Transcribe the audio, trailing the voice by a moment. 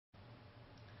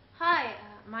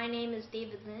my name is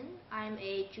David Lin. I'm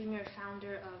a junior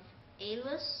founder of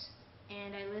AYLUS,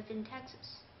 and I live in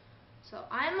Texas. So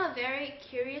I'm a very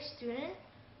curious student.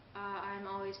 I'm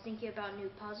always thinking about new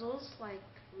puzzles like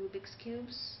Rubik's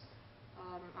Cubes.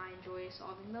 I enjoy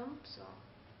solving them, so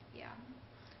yeah.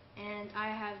 And I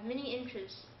have many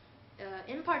interests.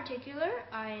 In particular,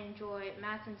 I enjoy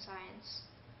math and science.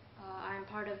 I'm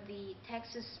part of the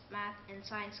Texas Math and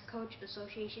Science Coach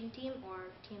Association team, or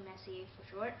Team SCA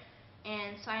for short,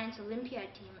 and Science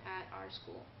Olympiad team at our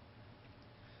school.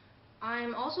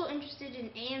 I'm also interested in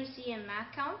AMC and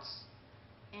math counts,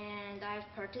 and I've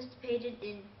participated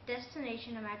in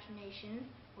Destination Imagination,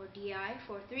 or DI,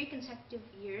 for 3 consecutive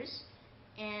years,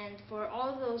 and for all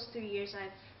of those 3 years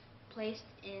I've placed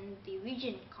in the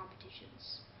region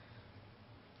competitions.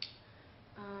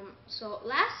 So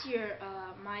last year,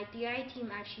 my DI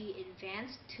team actually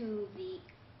advanced to the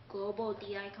global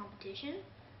DI competition.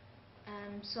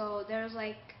 So there's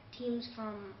like teams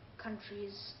from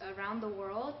countries around the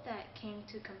world that came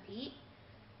to compete.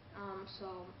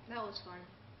 So that was fun.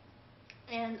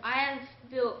 And I have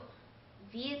built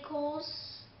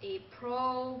vehicles, a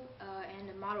probe, and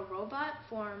a model robot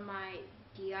for my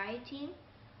DI team.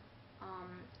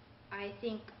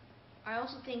 I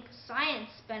also think science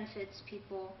benefits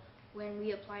people when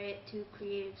we apply it to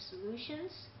creative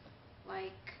solutions,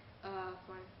 like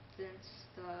for instance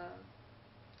the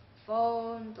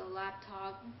phone, the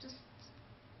laptop, just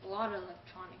a lot of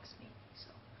electronics maybe.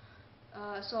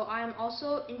 So I'm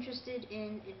also interested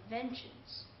in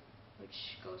inventions,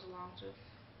 which goes along with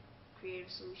creative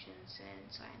solutions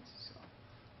and science. So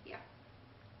yeah.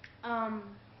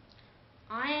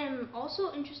 I am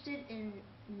also interested in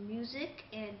music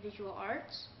and visual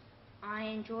arts. I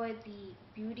enjoy the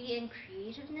beauty and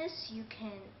creativeness you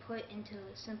can put into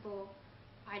simple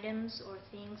items or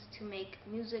things to make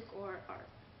music or art.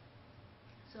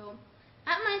 So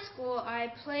at my school,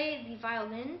 I play the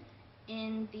violin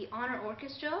in the honor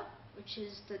orchestra, which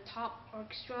is the top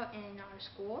orchestra in our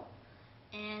school.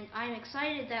 And I'm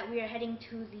excited that we are heading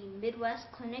to the Midwest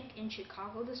Clinic in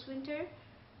Chicago this winter.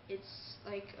 It's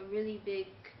like a really big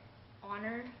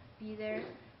honor to be there.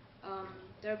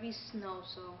 There'll be snow,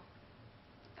 so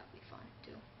that'll be fun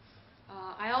too.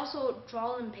 I also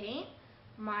draw and paint.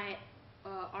 My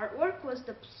artwork was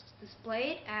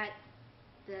displayed at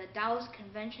the Dallas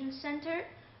Convention Center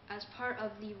as part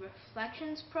of the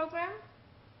Reflections program.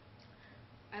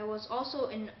 I was also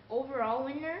an overall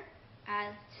winner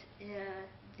at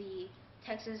the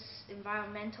Texas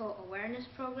Environmental Awareness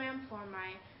program for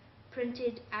my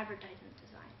printed advertisement design.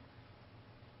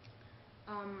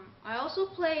 I also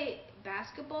play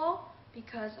basketball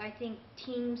because I think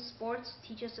team sports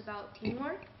teach us about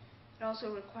teamwork. It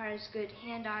also requires good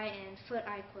hand-eye and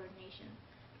foot-eye coordination.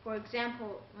 For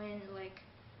example,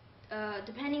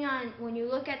 depending on when you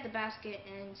look at the basket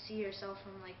and see yourself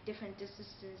from different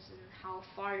distances and how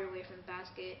far you're away from the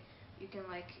basket, you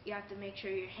have to make sure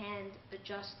your hand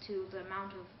adjusts to the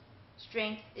amount of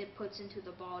strength it puts into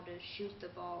the ball to shoot the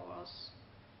ball, or else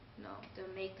to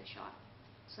make the shot.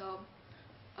 So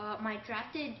my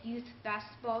drafted youth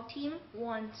basketball team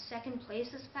won 2nd place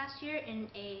this past year in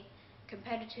a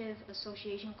competitive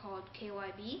association called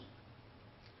KYB.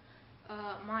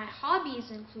 My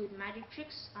hobbies include magic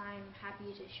tricks. I'm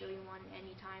happy to show you one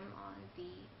anytime on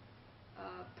the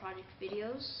project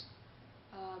videos.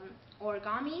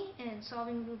 Origami and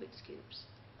solving Rubik's Cubes.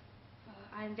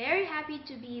 I'm very happy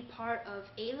to be part of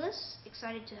AYLUS,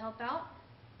 excited to help out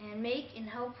and make and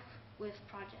help with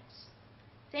projects.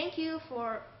 Thank you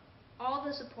for all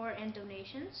the support and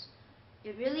donations.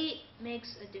 It really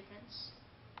makes a difference.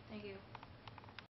 Thank you.